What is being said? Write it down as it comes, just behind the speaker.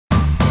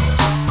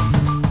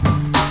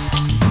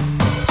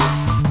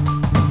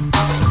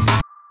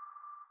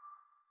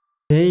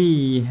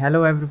Hey,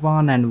 hello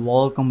everyone, and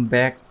welcome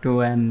back to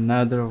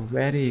another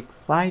very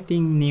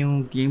exciting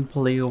new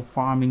gameplay of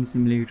Farming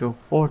Simulator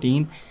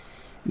 14.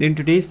 In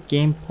today's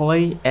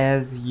gameplay,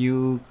 as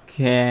you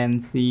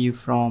can see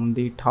from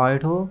the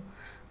title,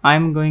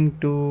 I'm going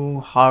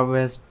to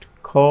harvest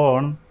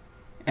corn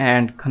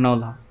and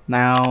canola.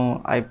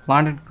 Now, I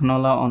planted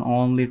canola on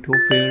only 2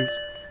 fields,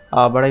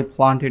 but I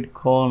planted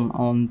corn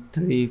on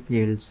 3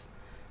 fields.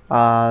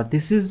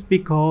 This is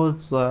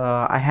because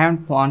I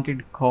haven't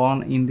planted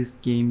corn in this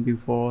game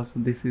before,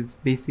 so this is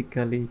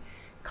basically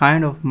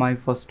kind of my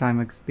first time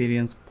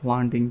experience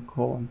planting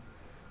corn.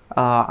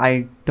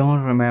 I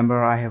don't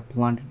remember I have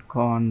planted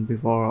corn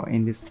before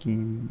in this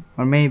game,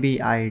 or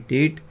maybe I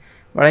did,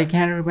 but I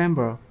can't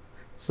remember.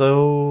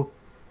 So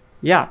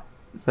yeah,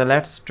 so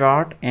let's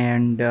start,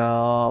 and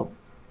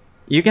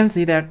you can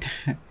see that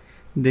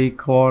the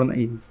corn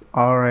is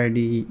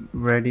already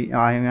ready.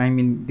 I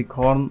mean the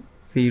corn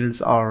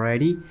fields are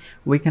ready.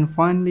 We can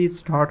finally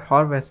start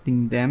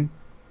harvesting them.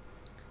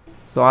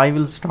 So I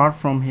will start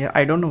from here.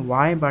 I don't know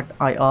why, but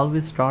I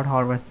always start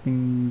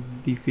harvesting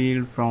the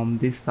field from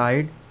this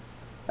side.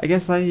 I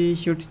guess I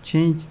should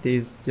change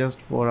this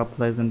just for a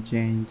pleasant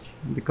change,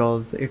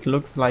 because it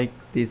looks like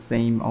the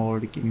same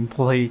old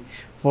gameplay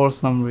for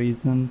some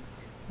reason.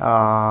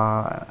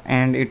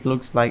 And it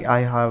looks like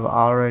I have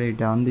already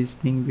done this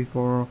thing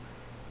before.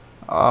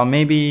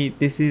 Maybe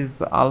this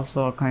is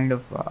also a kind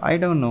of, I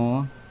don't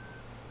know,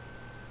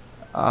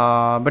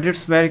 but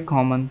it's very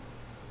common.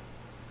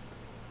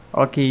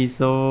 Okay,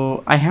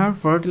 so I have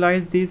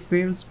fertilized these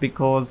fields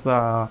because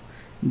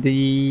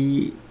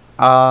the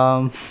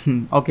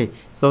okay,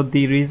 so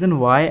the reason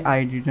why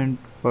I didn't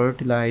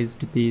fertilize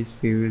these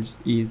fields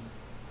is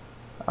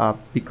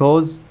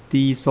because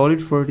the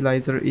solid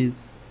fertilizer is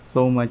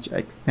so much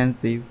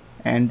expensive,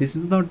 and this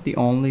is not the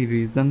only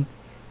reason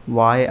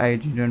why I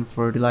didn't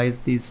fertilize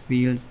these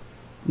fields.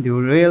 The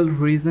real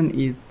reason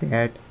is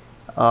that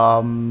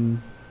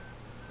um,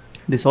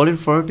 the solid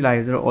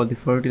fertilizer or the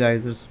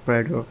fertilizer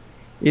spreader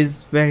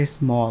is very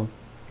small,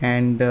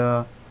 and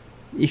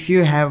if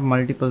you have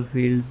multiple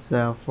fields,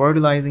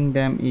 fertilizing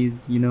them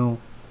is,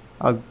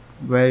 a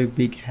very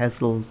big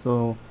hassle.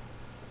 So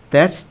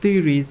that's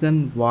the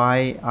reason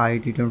why I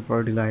didn't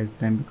fertilize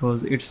them,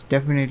 because it's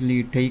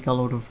definitely take a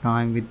lot of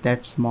time with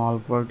that small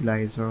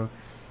fertilizer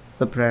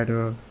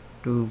spreader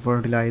to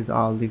fertilize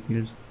all the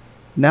fields.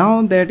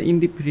 Now that in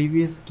the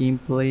previous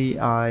gameplay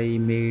I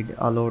made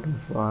a lot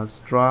of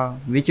straw,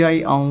 which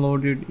I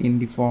unloaded in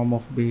the form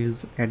of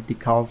bales at the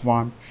cow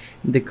farm.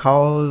 The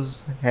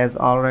cows has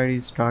already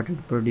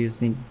started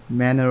producing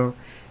manure,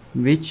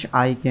 which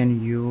I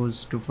can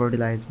use to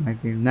fertilize my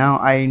field. Now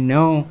I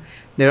know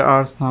there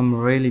are some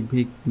really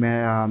big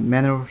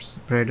manure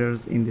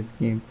spreaders in this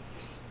game,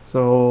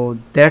 so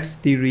that's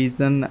the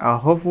reason.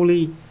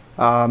 Hopefully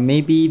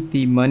maybe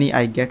the money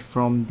I get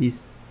from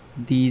these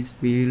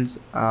fields,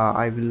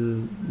 I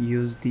will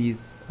use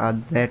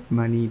that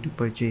money to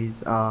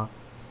purchase a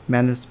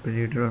manure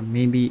spreader,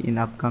 maybe in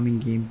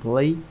upcoming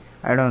gameplay.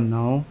 I don't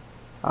know,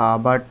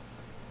 but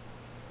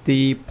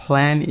the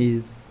plan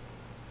is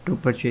to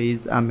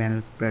purchase a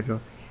manure spreader.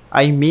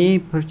 I may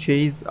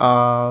purchase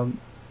a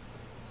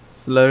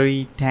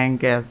slurry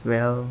tank as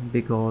well,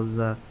 because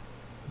the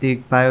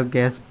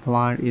biogas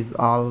plant is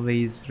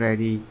always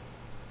ready,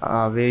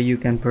 where you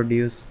can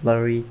produce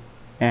slurry,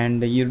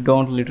 and you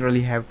don't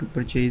literally have to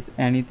purchase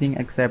anything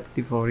except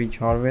the forage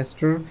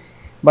harvester.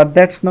 But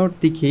that's not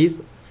the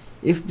case.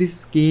 If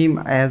this game,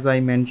 as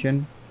I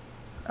mentioned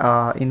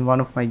in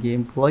one of my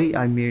gameplay,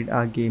 I made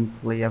a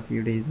gameplay a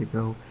few days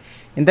ago.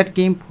 In that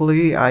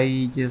gameplay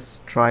I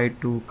just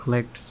tried to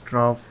collect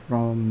stuff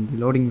from the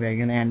loading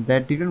wagon, and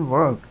that didn't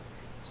work.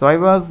 So I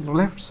was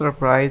left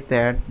surprised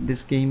that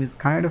this game is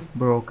kind of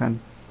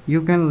broken.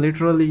 You can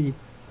literally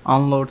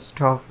unload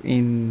stuff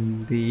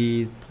in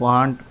the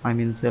plant, I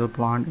mean cell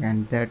plant,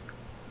 and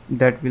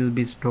that will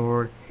be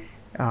stored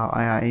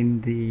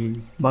in the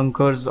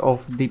bunkers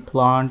of the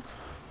plants.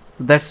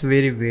 So that's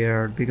very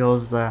weird,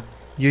 because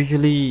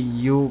usually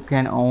you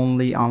can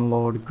only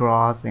unload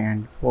grass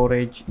and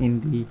forage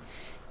in the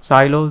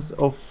silos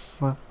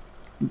of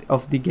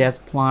the gas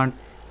plant,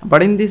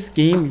 but in this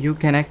game you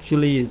can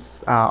actually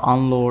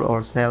unload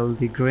or sell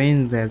the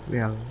grains as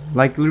well,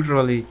 like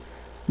literally.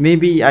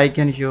 Maybe I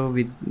can show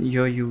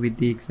you with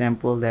the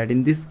example that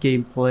in this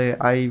gameplay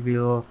I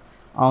will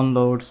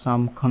unload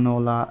some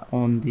canola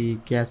on the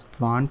gas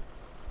plant,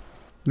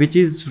 which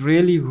is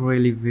really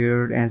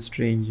weird and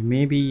strange.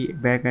 Maybe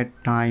back in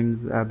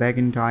times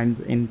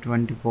in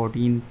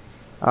 2014,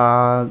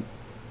 uh,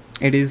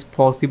 it is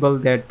possible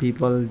that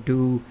people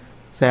do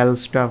sell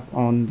stuff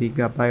on the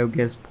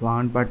biogas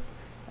plant, but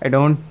I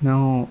don't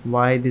know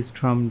why this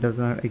term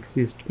doesn't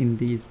exist in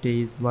these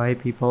days. Why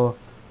people,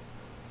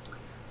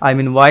 I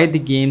mean, why the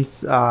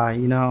games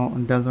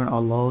doesn't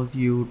allows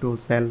you to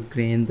sell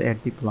grains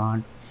at the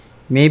plant.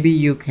 Maybe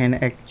you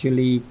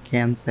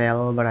can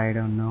sell, but I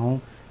don't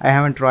know. I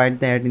haven't tried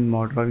that in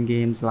modern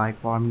games like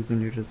Farming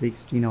Simulator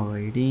 16 or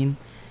 18.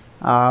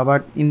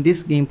 But in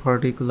this game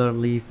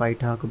particularly, if I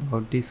talk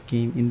about this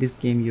game, in this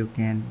game you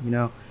can,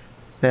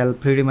 sell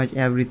pretty much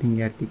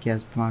everything at the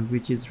gas plant,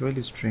 which is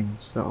really strange.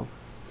 So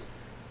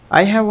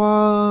I have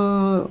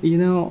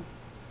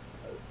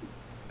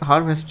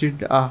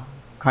harvested a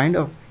kind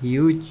of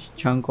huge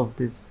chunk of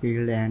this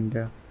field,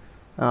 and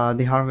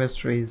the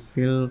harvester is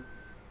filled.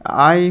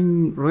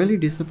 I'm really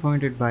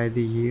disappointed by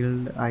the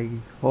yield.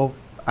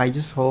 I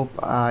just hope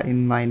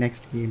in my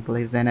next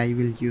gameplay when I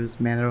will use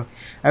manure,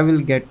 I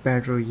will get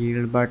better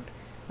yield. But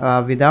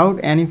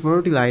without any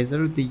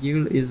fertilizer, the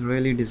yield is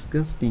really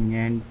disgusting,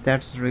 and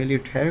that's really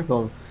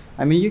terrible.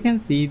 I mean, you can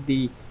see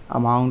the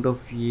amount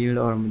of yield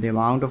or the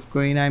amount of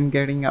grain I'm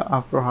getting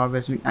after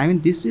harvesting. I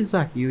mean, this is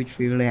a huge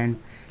field, and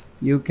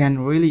you can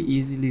really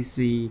easily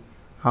see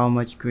how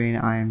much grain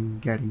I'm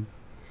getting.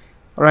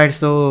 Alright,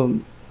 so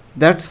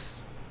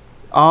that's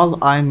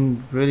all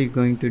I'm really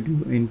going to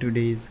do in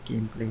today's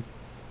gameplay.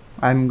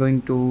 I'm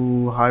going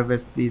to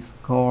harvest this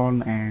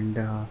corn, and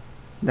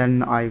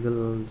then I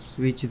will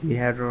switch the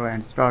header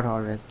and start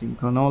harvesting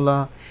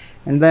canola,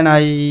 and then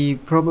I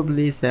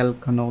probably sell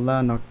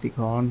canola, not the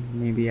corn.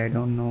 Maybe, I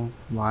don't know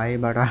why,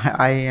 but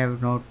I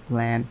have not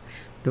planned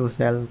to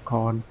sell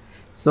corn.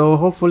 So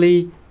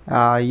hopefully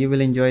you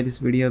will enjoy this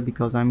video,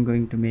 because I'm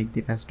going to make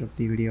the rest of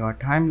the video a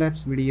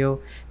time-lapse video.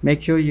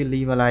 Make sure you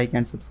leave a like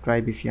and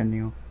subscribe if you're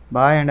new.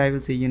 Bye, and I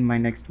will see you in my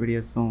next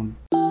video soon.